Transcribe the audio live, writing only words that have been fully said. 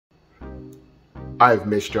I've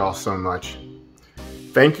missed y'all so much.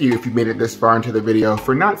 Thank you if you made it this far into the video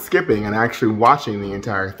for not skipping and actually watching the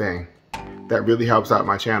entire thing. That really helps out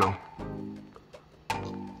my channel.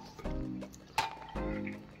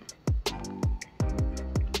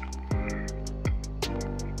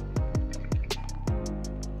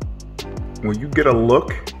 When you get a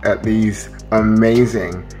look at these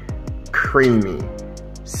amazing, creamy,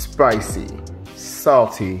 spicy,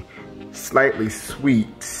 salty, slightly sweet,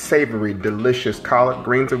 savory, delicious collard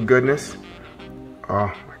greens of goodness. Oh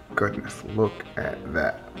my goodness, look at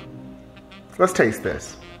that. Let's taste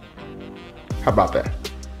this. How about that?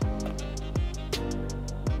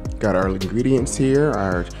 Got our ingredients here,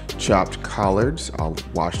 our chopped collards. I'll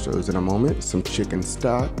wash those in a moment. Some chicken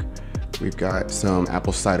stock. We've got some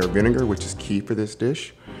apple cider vinegar, which is key for this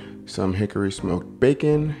dish. Some hickory smoked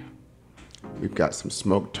bacon. We've got some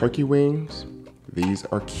smoked turkey wings. These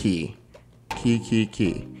are key.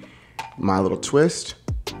 Key. My little twist,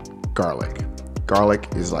 garlic. Garlic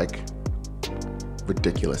is like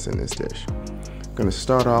ridiculous in this dish. I'm gonna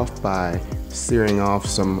start off by searing off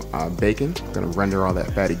some bacon. I'm gonna render all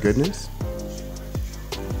that fatty goodness.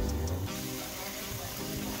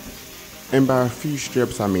 And by a few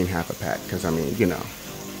strips, I mean half a pack, because I mean, you know,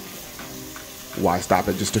 why stop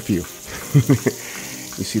at just a few?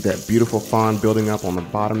 You see that beautiful fond building up on the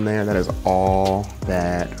bottom there? That is all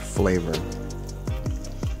that flavor.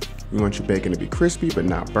 You want your bacon to be crispy but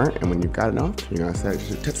not burnt, and when you've got enough, you're gonna set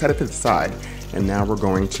it to the side. And now we're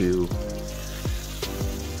going to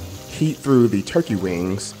heat through the turkey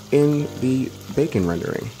wings in the bacon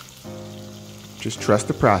rendering. Just trust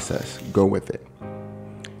the process, go with it.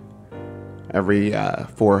 Every 4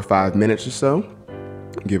 or 5 minutes or so,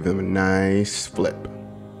 give them a nice flip.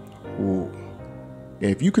 Ooh.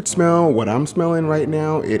 If you could smell what I'm smelling right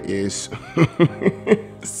now, it is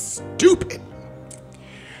stupid.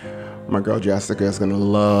 My girl Jessica is gonna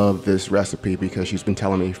love this recipe because she's been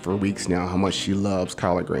telling me for weeks now how much she loves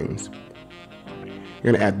collard greens.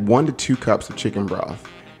 You're gonna add 1 to 2 cups of chicken broth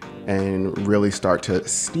and really start to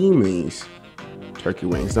steam these turkey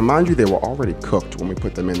wings. Now mind you, they were already cooked when we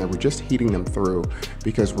put them in there. We're just heating them through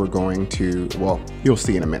because we're going to, well, you'll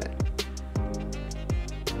see in a minute.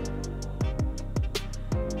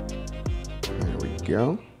 There we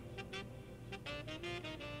go.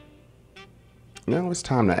 Now it's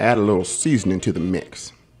time to add a little seasoning to the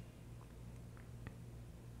mix.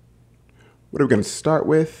 What are we gonna start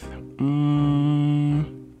with?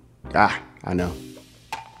 I know.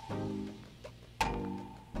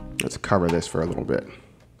 Let's cover this for a little bit.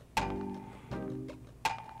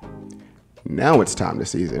 Now it's time to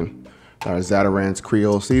season. Our Zatarain's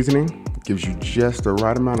Creole seasoning gives you just the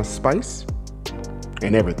right amount of spice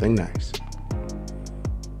and everything nice.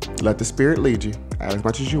 Let the spirit lead you. Add as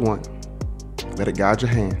much as you want. Let it guide your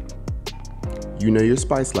hand. You know your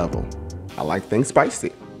spice level. I like things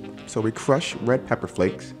spicy. So we crush red pepper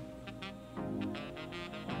flakes.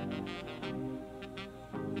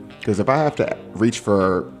 Because if I have to reach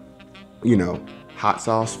for, you know, hot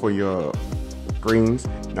sauce for your greens,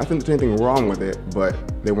 there's anything wrong with it, but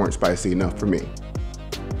they weren't spicy enough for me.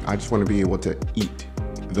 I just want to be able to eat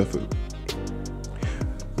the food.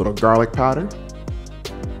 Little garlic powder.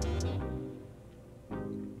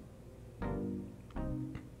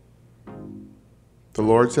 The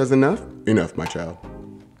Lord says enough, enough, my child.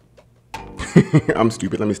 I'm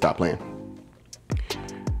stupid, let me stop playing.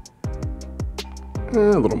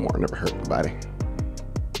 A little more, never hurt nobody.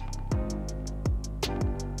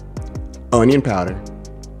 Onion powder.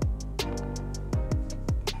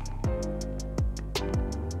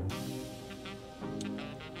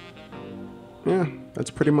 Yeah, that's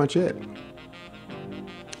pretty much it.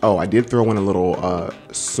 Oh, I did throw in a little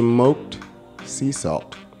smoked sea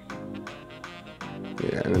salt.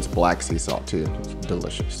 Yeah, and it's black sea salt too. It's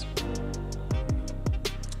delicious.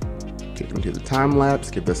 Take them to the time lapse,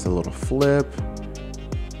 give this a little flip.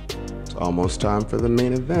 It's almost time for the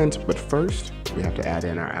main event, but first, we have to add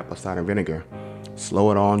in our apple cider vinegar. Slow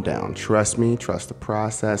it on down. Trust me, trust the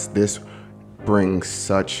process. This brings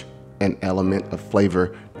such an element of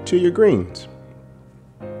flavor to your greens.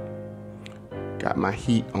 Got my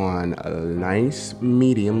heat on a nice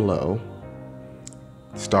medium low.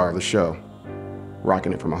 Star of the show.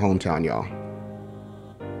 Rocking it from my hometown, y'all.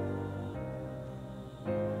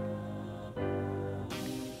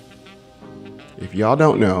 If y'all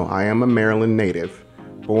don't know, I am a Maryland native,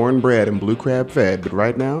 born, bred, and blue crab fed, but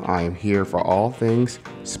right now I am here for all things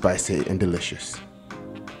spicy and delicious.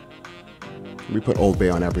 We put Old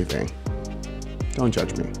Bay on everything. Don't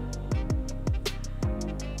judge me.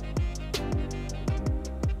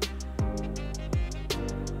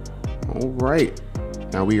 All right,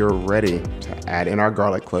 now we are ready to add in our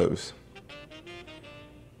garlic cloves.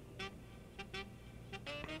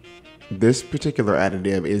 This particular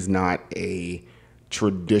additive is not a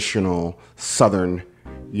traditional Southern,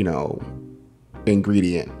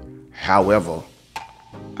 ingredient. However,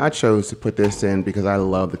 I chose to put this in because I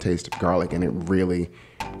love the taste of garlic and it really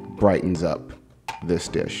brightens up this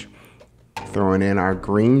dish. Throwing in our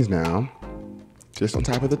greens now, just on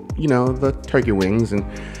top of the turkey wings, and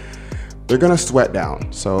they're gonna sweat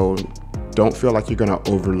down, so don't feel like you're gonna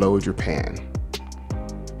overload your pan.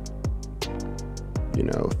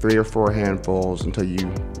 3 or 4 handfuls until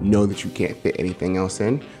you know that you can't fit anything else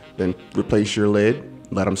in. Then replace your lid,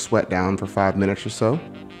 let them sweat down for 5 minutes or so,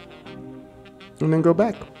 and then go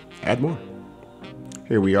back, add more.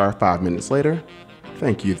 Here we are 5 minutes later.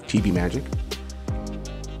 Thank you, TB Magic.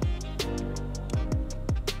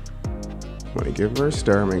 Want to give her a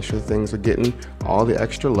stir, make sure things are getting all the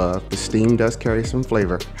extra love. The steam does carry some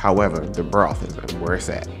flavor. However, the broth is where it's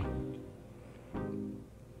at.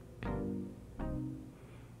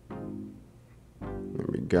 There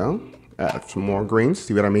we go. Add some more greens.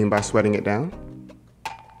 See what I mean by sweating it down?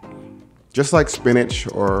 Just like spinach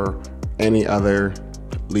or any other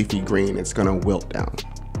leafy green, it's gonna wilt down.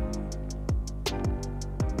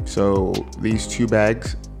 So these 2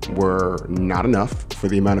 bags were not enough for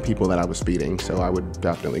the amount of people that I was feeding, so I would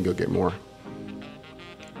definitely go get more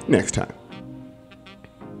next time.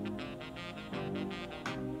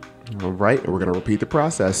 All right, we're gonna repeat the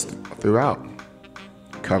process throughout.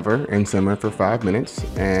 Cover and simmer for 5 minutes,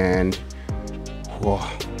 and whoa,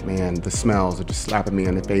 man, the smells are just slapping me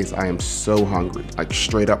in the face. I am so hungry, like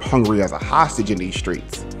straight up hungry as a hostage in these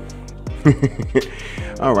streets.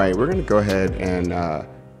 All right, we're gonna go ahead and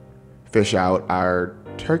fish out our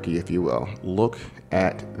turkey, if you will. Look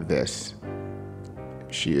at this.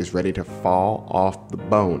 She is ready to fall off the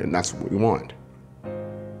bone, and that's what we want.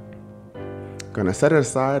 Gonna set it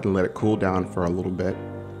aside and let it cool down for a little bit.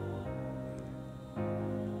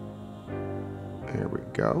 There we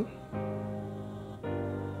go.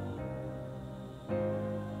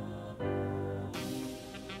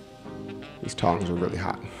 These tongs are really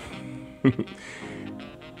hot.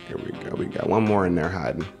 Here we go. We got one more in there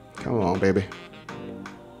hiding. Come on, baby.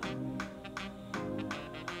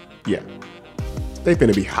 Yeah, they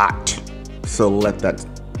finna be hot, so let that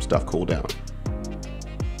stuff cool down.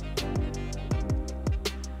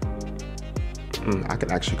 I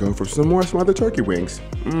could actually go for some other turkey wings.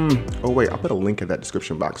 Oh wait, I'll put a link in that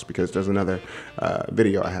description box because there's another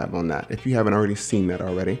video I have on that if you haven't already seen that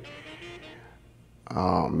already.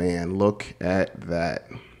 Oh man, look at that.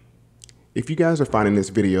 If you guys are finding this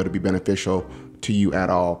video to be beneficial to you at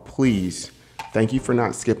all, please, thank you for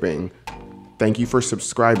not skipping. Thank you for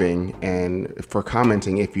subscribing and for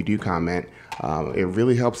commenting if you do comment. It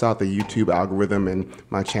really helps out the YouTube algorithm, and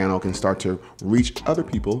my channel can start to reach other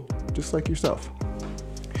people just like yourself.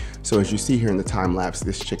 So as you see here in the time lapse,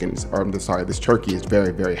 this turkey is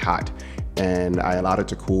very, very hot, and I allowed it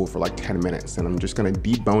to cool for like 10 minutes, and I'm just gonna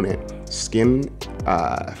debone it, skin,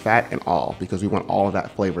 fat and all, because we want all of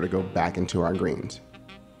that flavor to go back into our greens.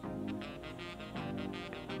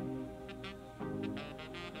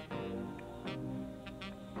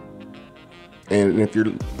 And if your,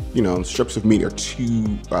 strips of meat are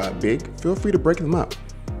too big, feel free to break them up.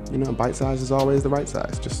 Bite size is always the right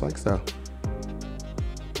size, just like so.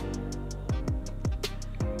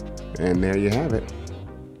 And there you have it.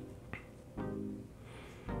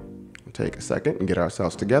 We'll take a second and get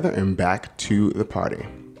ourselves together and back to the party.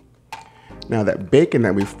 Now that bacon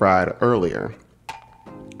that we fried earlier,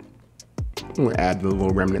 we'll add the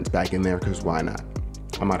little remnants back in there because why not?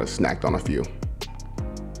 I might have snacked on a few.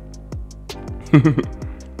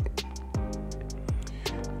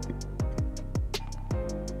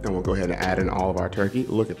 And we'll go ahead and add in all of our turkey.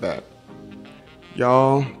 Look at that.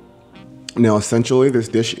 Y'all, now essentially this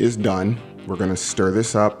dish is done. We're gonna stir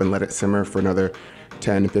this up and let it simmer for another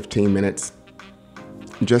 10 to 15 minutes,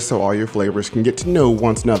 just so all your flavors can get to know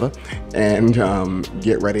one another, and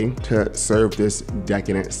get ready to serve this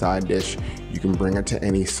decadent side dish. You can bring it to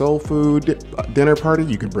any soul food dinner party.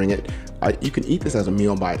 You can bring it, you can eat this as a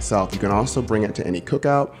meal by itself. You can also bring it to any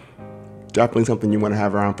cookout. Definitely something you want to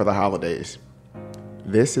have around for the holidays.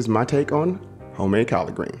 This is my take on homemade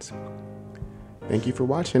collard greens. Thank you for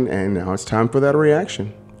watching, and now it's time for that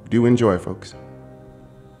reaction. Do enjoy, folks.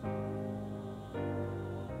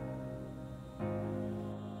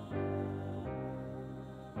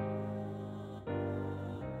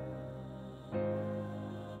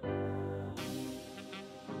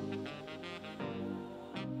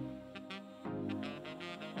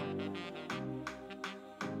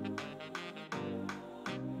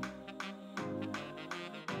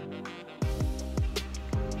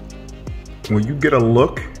 Will you get a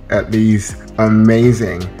look at these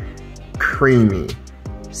amazing, creamy,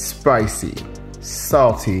 spicy,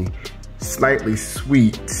 salty, slightly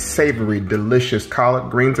sweet, savory, delicious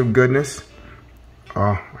collard greens of goodness?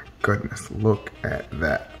 Oh my goodness, look at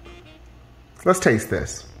that. Let's taste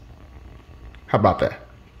this. How about that?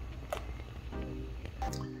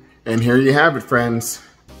 And here you have it, friends.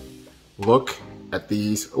 Look at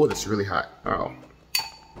these. Oh, that's really hot. Oh.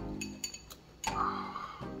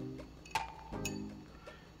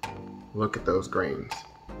 Look at those grains.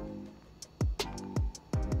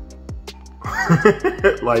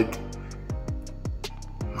 Like,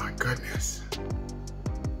 my goodness.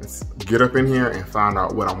 Let's get up in here and find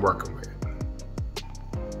out what I'm working with.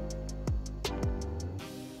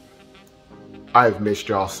 I've missed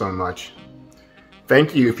y'all so much.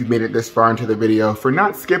 Thank you if you made it this far into the video for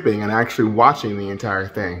not skipping and actually watching the entire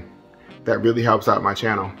thing. That really helps out my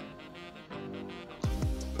channel.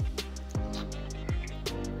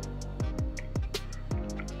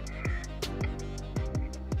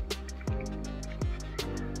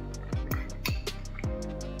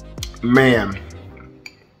 Man,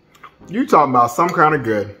 you talking about some kind of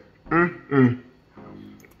good.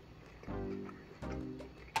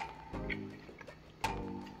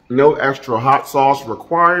 No extra hot sauce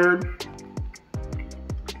required.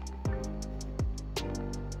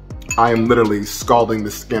 I am literally scalding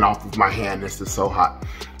the skin off of my hand. This is so hot.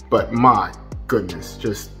 But my goodness,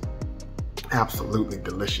 just absolutely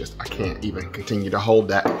delicious. I can't even continue to hold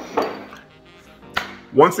that.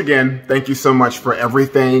 Once again, thank you so much for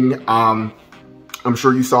everything. I'm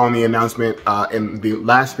sure you saw in the announcement in the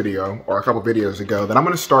last video or a couple videos ago that I'm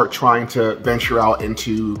gonna start trying to venture out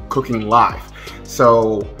into cooking live.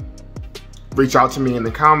 So reach out to me in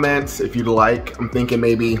the comments if you'd like. I'm thinking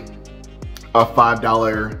maybe a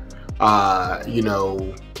 $5, you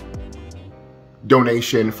know,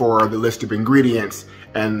 donation for the list of ingredients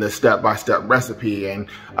and the step-by-step recipe and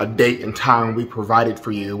a date and time we provided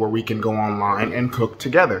for you where we can go online and cook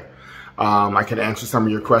together. I can answer some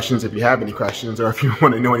of your questions if you have any questions or if you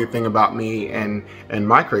want to know anything about me and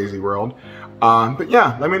my crazy world. But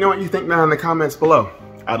yeah, let me know what you think down in the comments below.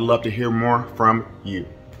 I'd love to hear more from you.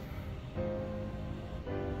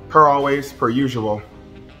 Per always, per usual,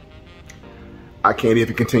 I can't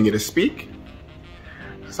even continue to speak.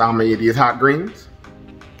 So I'm gonna eat these hot greens.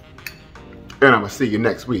 And I'm gonna see you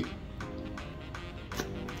next week.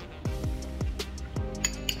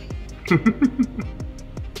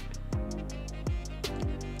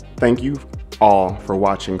 Thank you all for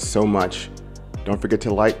watching so much. Don't forget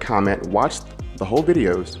to like, comment, watch the whole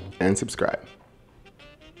videos, and subscribe.